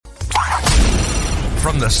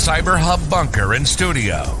From the Cyber Hub bunker and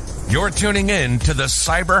studio, you're tuning in to the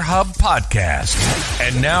Cyber Hub podcast.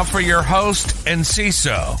 And now for your host and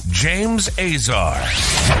CISO, James Azar.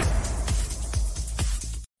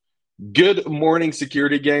 Good morning,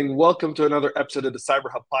 security gang. Welcome to another episode of the Cyber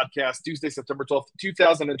Hub podcast, Tuesday, September 12th,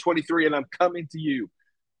 2023. And I'm coming to you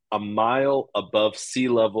a mile above sea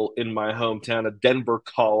level in my hometown of Denver,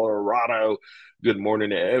 Colorado. Good morning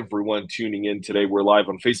to everyone tuning in today. We're live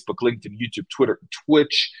on Facebook, LinkedIn, YouTube, Twitter,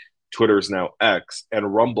 Twitch. Twitter is now X,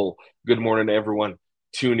 and Rumble. Good morning to everyone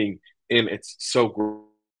tuning in. It's so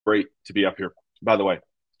great to be up here. By the way,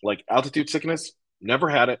 like altitude sickness, never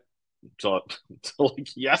had it until like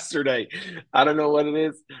yesterday. I don't know what it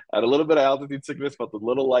is. I had a little bit of altitude sickness, but a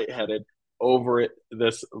little lightheaded over it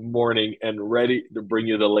this morning and ready to bring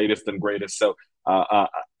you the latest and greatest. So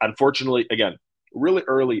unfortunately, again, really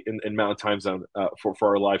early in Mountain Time Zone for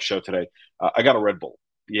our live show today, I got a Red Bull.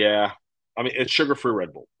 Yeah, I mean, it's sugar-free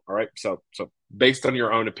Red Bull. All right. So based on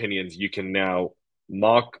your own opinions, you can now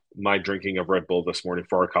mock my drinking of Red Bull this morning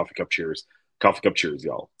for our coffee cup cheers. Coffee cup cheers,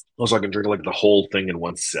 y'all. Also, I can drink like the whole thing in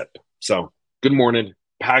one sip. So good morning,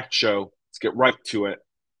 packed show. Let's get right to it.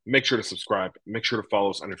 Make sure to subscribe. Make sure to follow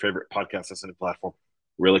us on your favorite podcast listening platform.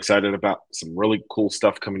 Really excited about some really cool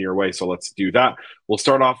stuff coming your way. So let's do that. We'll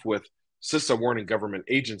start off with CISA warning government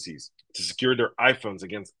agencies to secure their iPhones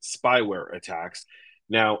against spyware attacks.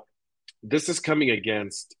 Now, this is coming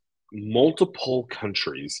against multiple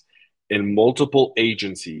countries and multiple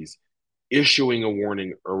agencies issuing a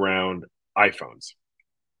warning around iPhones.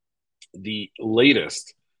 The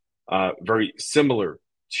latest, very similar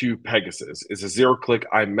to Pegasus, is a zero-click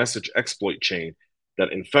iMessage exploit chain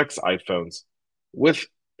that infects iPhones with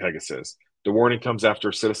Pegasus. The warning comes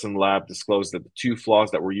after Citizen Lab disclosed that the two flaws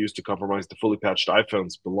that were used to compromise the fully patched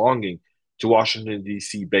iPhones belonging to Washington,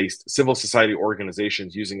 D.C.-based civil society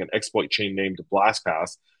organizations using an exploit chain named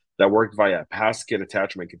BlastPass that worked via a passkit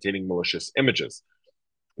attachment containing malicious images.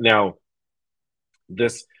 Now,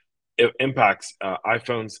 this impacts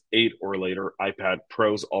iPhones 8 or later, iPad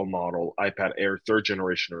Pros all model, iPad Air 3rd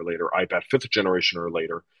generation or later, iPad 5th generation or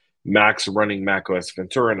later, Macs running macOS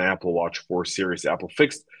Ventura, and Apple Watch 4 series. Apple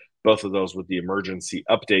fixed both of those with the emergency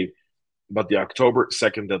update, but the October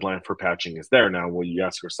 2nd deadline for patching is there. Now, will you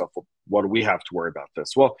ask yourself, well, what do we have to worry about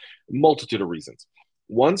this? Well, a multitude of reasons.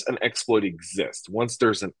 Once an exploit exists, once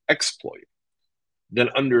there's an exploit, then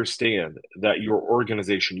understand that your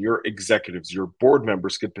organization, your executives, your board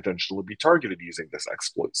members could potentially be targeted using this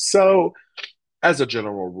exploit. So, as a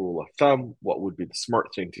general rule of thumb, what would be the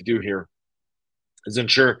smart thing to do here is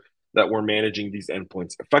ensure that we're managing these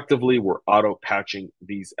endpoints effectively. We're auto-patching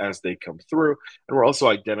these as they come through, and we're also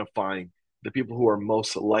identifying the people who are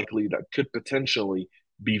most likely that could potentially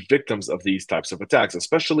be victims of these types of attacks,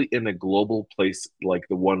 especially in a global place like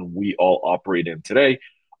the one we all operate in today.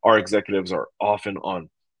 Our executives are often on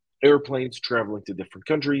airplanes traveling to different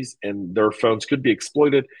countries, and their phones could be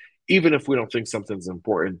exploited. Even if we don't think something's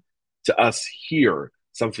important to us here,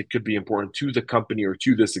 something could be important to the company or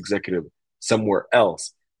to this executive somewhere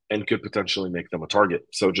else and could potentially make them a target.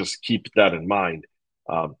 So just keep that in mind.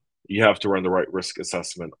 You have to run the right risk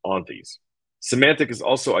assessment on these. Symantec has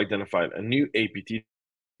also identified a new APT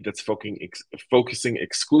that's focusing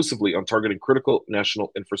exclusively on targeting critical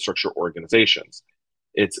national infrastructure organizations.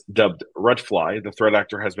 It's dubbed Redfly. The threat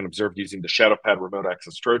actor has been observed using the ShadowPad remote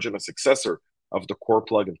access Trojan, a successor of the core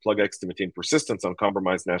plug and PlugX, to maintain persistence on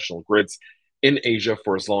compromised national grids in Asia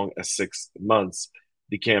for as long as 6 months.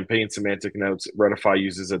 The campaign, Symantec notes, Redfly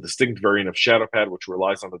uses a distinct variant of ShadowPad, which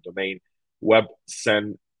relies on the domain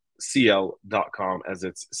websendcl.com as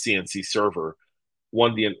its CNC server.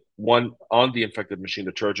 On the infected machine,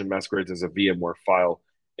 the Trojan masquerades as a VMware file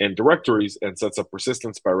and directories and sets up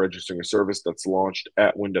persistence by registering a service that's launched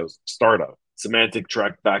at Windows startup. Symantec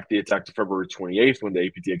tracked back the attack to February 28th when the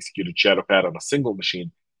APT executed ShadowPad on a single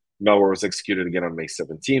machine. Malware was executed again on May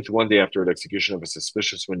 17th, one day after the execution of a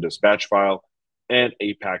suspicious Windows batch file and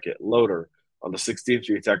a packet loader. On the 16th,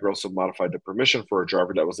 the attacker also modified the permission for a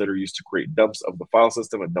driver that was later used to create dumps of the file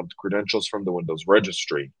system and dumped credentials from the Windows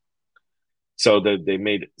registry. So they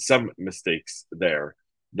made some mistakes there.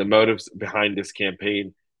 The motives behind this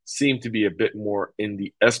campaign seem to be a bit more in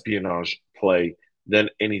the espionage play than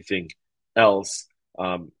anything else.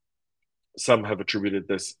 Some have attributed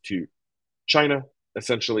this to China,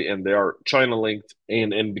 essentially, and they are China linked.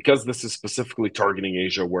 And because this is specifically targeting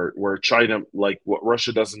Asia, where China, like what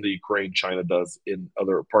Russia does in the Ukraine, China does in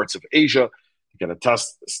other parts of Asia, they're going to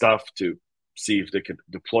test stuff to see if they can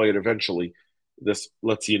deploy it eventually. This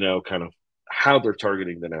lets you know kind of how they're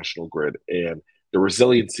targeting the national grid and the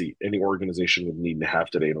resiliency any organization would need to have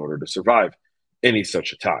today in order to survive any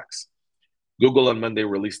such attacks. Google on Monday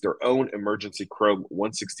released their own emergency Chrome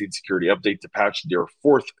 1.16 security update to patch their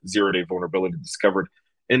fourth zero-day vulnerability discovered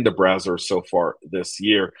in the browser so far this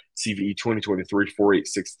year. CVE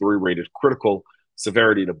 2023-4863 rated critical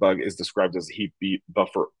severity. The bug is described as a heap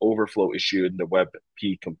buffer overflow issue in the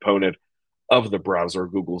WebP component of the browser.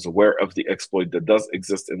 Google's aware of the exploit that does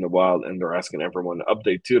exist in the wild, and they're asking everyone to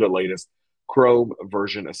update to the latest Chrome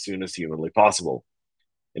version as soon as humanly possible.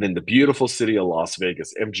 And in the beautiful city of Las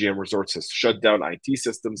Vegas, MGM Resorts has shut down IT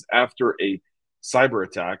systems after a cyber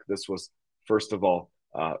attack. This was, first of all,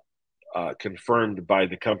 confirmed by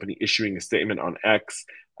the company issuing a statement on X,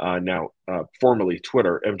 now formerly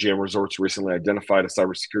Twitter. MGM Resorts recently identified a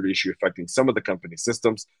cybersecurity issue affecting some of the company's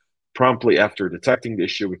systems. Promptly after detecting the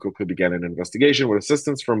issue, we quickly began an investigation with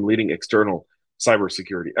assistance from leading external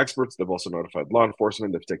cybersecurity experts. They've also notified law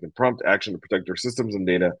enforcement. They've taken prompt action to protect their systems and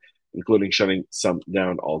data, including shutting some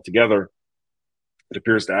down altogether. It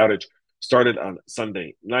appears the outage started on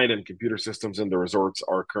Sunday night, and computer systems in the resorts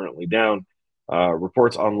are currently down.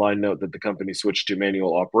 Reports online note that the company switched to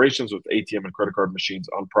manual operations with ATM and credit card machines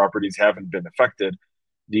on properties haven't been affected.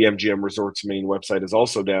 The MGM Resorts main website is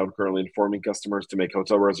also down, currently informing customers to make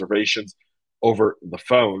hotel reservations over the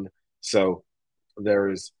phone. So there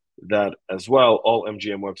is that as well. All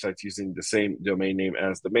MGM websites using the same domain name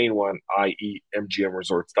as the main one, i.e.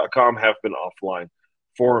 mgmresorts.com, have been offline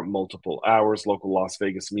for multiple hours. Local Las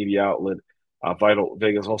Vegas media outlet Vital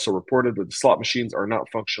Vegas also reported that the slot machines are not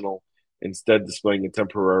functional, instead displaying a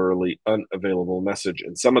temporarily unavailable message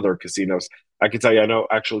in some of their casinos. I can tell you, I know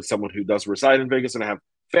actually someone who does reside in Vegas, and I have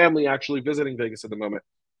family actually visiting Vegas at the moment,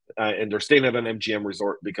 and they're staying at an MGM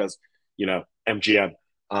resort because, MGM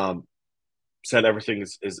said everything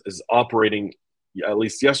is operating. At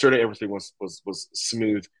least yesterday, everything was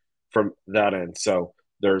smooth from that end. So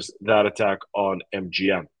there's that attack on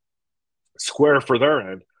MGM. Square, for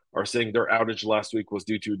their end, are saying their outage last week was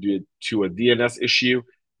due to a DNS issue,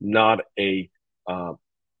 not a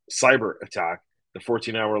cyber attack. The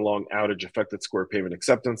 14-hour-long outage affected Square payment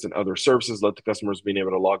acceptance and other services, led to customers being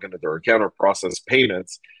able to log into their account or process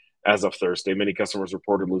payments. As of Thursday, many customers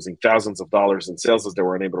reported losing thousands of dollars in sales as they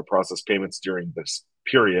were unable to process payments during this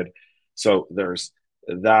period. So there's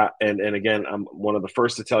that. And again, I'm one of the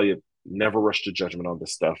first to tell you, never rush to judgment on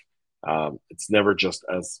this stuff. It's never just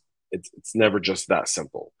that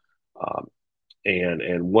simple.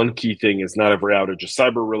 And one key thing is not every outage is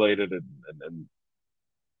cyber related, and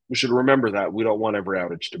we should remember that we don't want every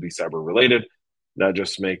outage to be cyber related. That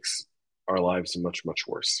just makes our lives much, much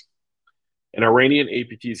worse. An Iranian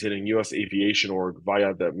APT is hitting U.S. aviation org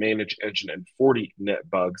via the Manage Engine and 40 net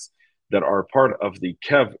bugs that are part of the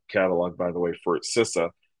KEV catalog, by the way, for CISA.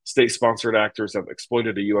 State-sponsored actors have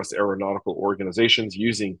exploited the U.S. aeronautical organizations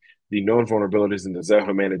using the known vulnerabilities in the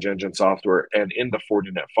Zeho Manage Engine software and in the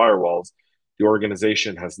 40net firewalls. The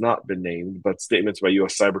organization has not been named, but statements by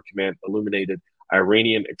U.S. Cyber Command illuminated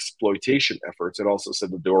Iranian exploitation efforts. It also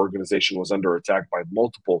said that the organization was under attack by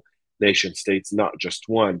multiple nation states, not just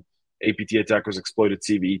one. APT attackers exploited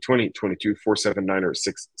CVE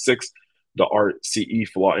 2022-479-66, the RCE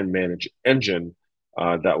flaw in Manage Engine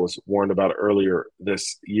that was warned about earlier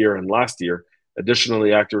this year and last year.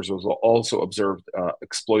 Additionally, actors was also observed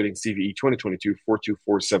exploiting CVE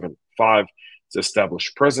 2022-42475 to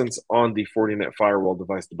establish presence on the 40net firewall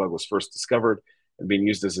device. The bug was first discovered and being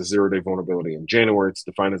used as a zero-day vulnerability in January. It's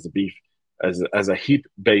defined as a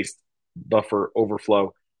heap-based buffer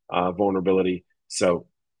overflow vulnerability. So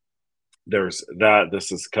there's that.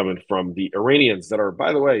 This is coming from the Iranians that are,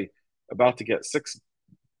 by the way, about to get $6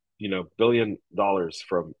 billion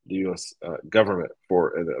from the U.S. government for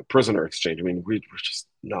a prisoner exchange. I mean, we're just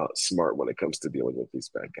not smart when it comes to dealing with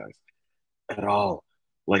these bad guys at all.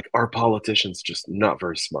 Like, our politicians, just not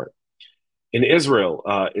very smart. In Israel,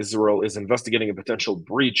 Israel is investigating a potential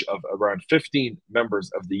breach of around 15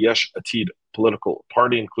 members of the Yesh Atid political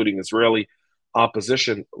party, including Israeli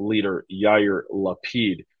opposition leader Yair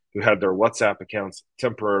Lapid, who had their WhatsApp accounts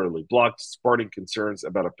temporarily blocked, sparking concerns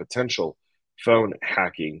about a potential phone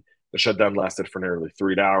hacking. The shutdown lasted for nearly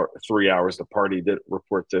 3 hours. The party did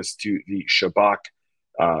report this to the Shabak,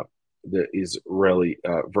 the Israeli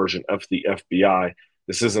version of the FBI.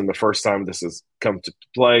 This isn't the first time this has come to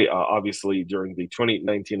play. Obviously, during the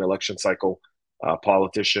 2019 election cycle,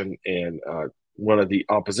 politician and one of the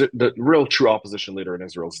real true opposition leader in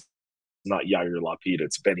Israel is not Yair Lapid,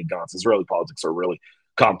 it's Benny Gantz. Israeli politics are really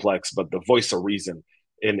complex, but the voice of reason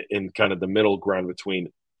in kind of the middle ground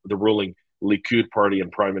between the ruling Likud party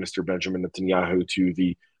and Prime Minister Benjamin Netanyahu to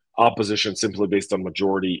the opposition simply based on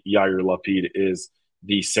majority Yair Lapid is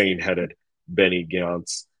the sane-headed Benny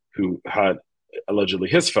Gantz, who had allegedly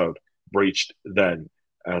his phone breached then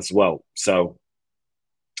as well. So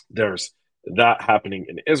there's that happening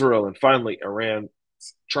in Israel. And finally, Iran's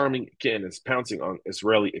charming kitten is pouncing on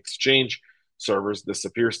Israeli exchange servers. This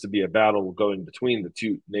appears to be a battle going between the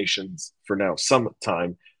two nations for now some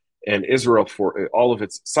time. And Israel, for all of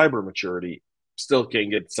its cyber maturity, still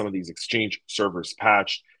can't get some of these exchange servers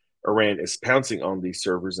patched. Iran is pouncing on these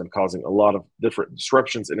servers and causing a lot of different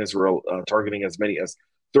disruptions in Israel, targeting as many as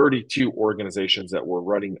 32 organizations that were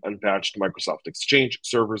running unpatched Microsoft Exchange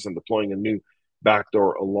servers and deploying a new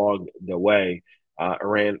backdoor along the way.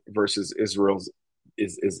 Iran versus Israel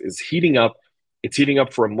is heating up. It's heating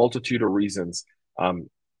up for a multitude of reasons. And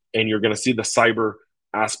you're going to see the cyber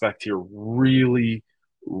aspect here really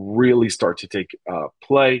start to take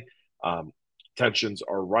play. Tensions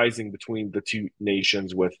are rising between the two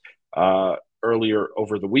nations with earlier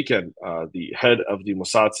over the weekend, the head of the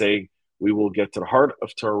Mossad saying, we will get to the heart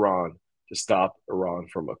of Tehran to stop Iran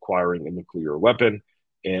from acquiring a nuclear weapon.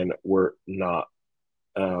 And we're not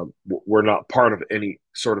part of any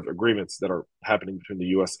sort of agreements that are happening between the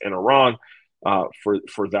U.S. and Iran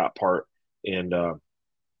for that part. And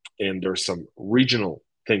there's some regional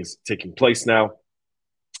things taking place now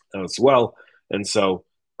as well. And so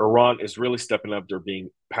Iran is really stepping up. They're being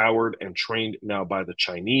powered and trained now by the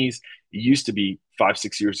Chinese. It used to be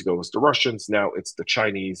 5-6 years ago, it was the Russians. Now it's the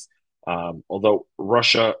Chinese. Although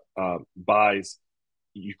Russia buys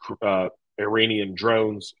Iranian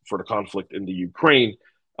drones for the conflict in the Ukraine,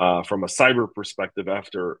 from a cyber perspective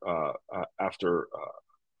after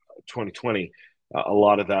 2020, a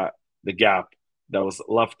lot of the gap that was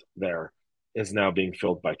left there is now being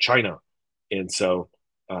filled by China. And so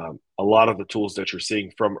a lot of the tools that you're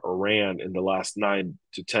seeing from Iran in the last 9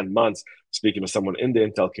 to 10 months, speaking to someone in the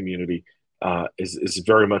Intel community, is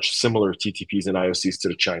very much similar TTPs and IOCs to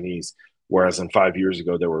the Chinese, whereas in 5 years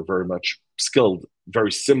ago, they were very much skilled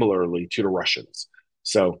very similarly to the Russians.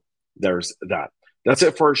 So there's that. That's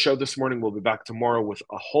it for our show this morning. We'll be back tomorrow with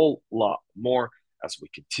a whole lot more as we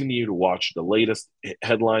continue to watch the latest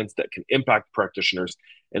headlines that can impact practitioners.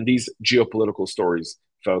 And these geopolitical stories,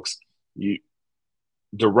 folks, you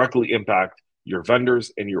directly impact your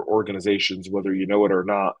vendors and your organizations, whether you know it or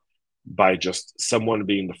not, by just someone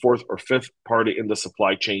being the fourth or fifth party in the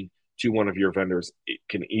supply chain to one of your vendors. It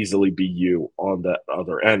can easily be you on the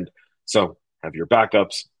other end. So have your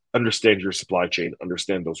backups, understand your supply chain,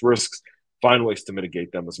 understand those risks, find ways to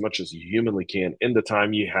mitigate them as much as you humanly can in the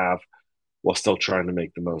time you have while still trying to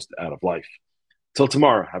make the most out of life. Till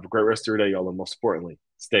tomorrow, have a great rest of your day, y'all, and most importantly,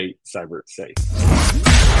 stay cyber safe.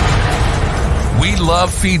 We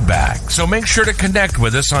love feedback, so make sure to connect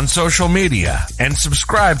with us on social media and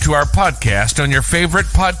subscribe to our podcast on your favorite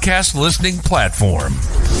podcast listening platform.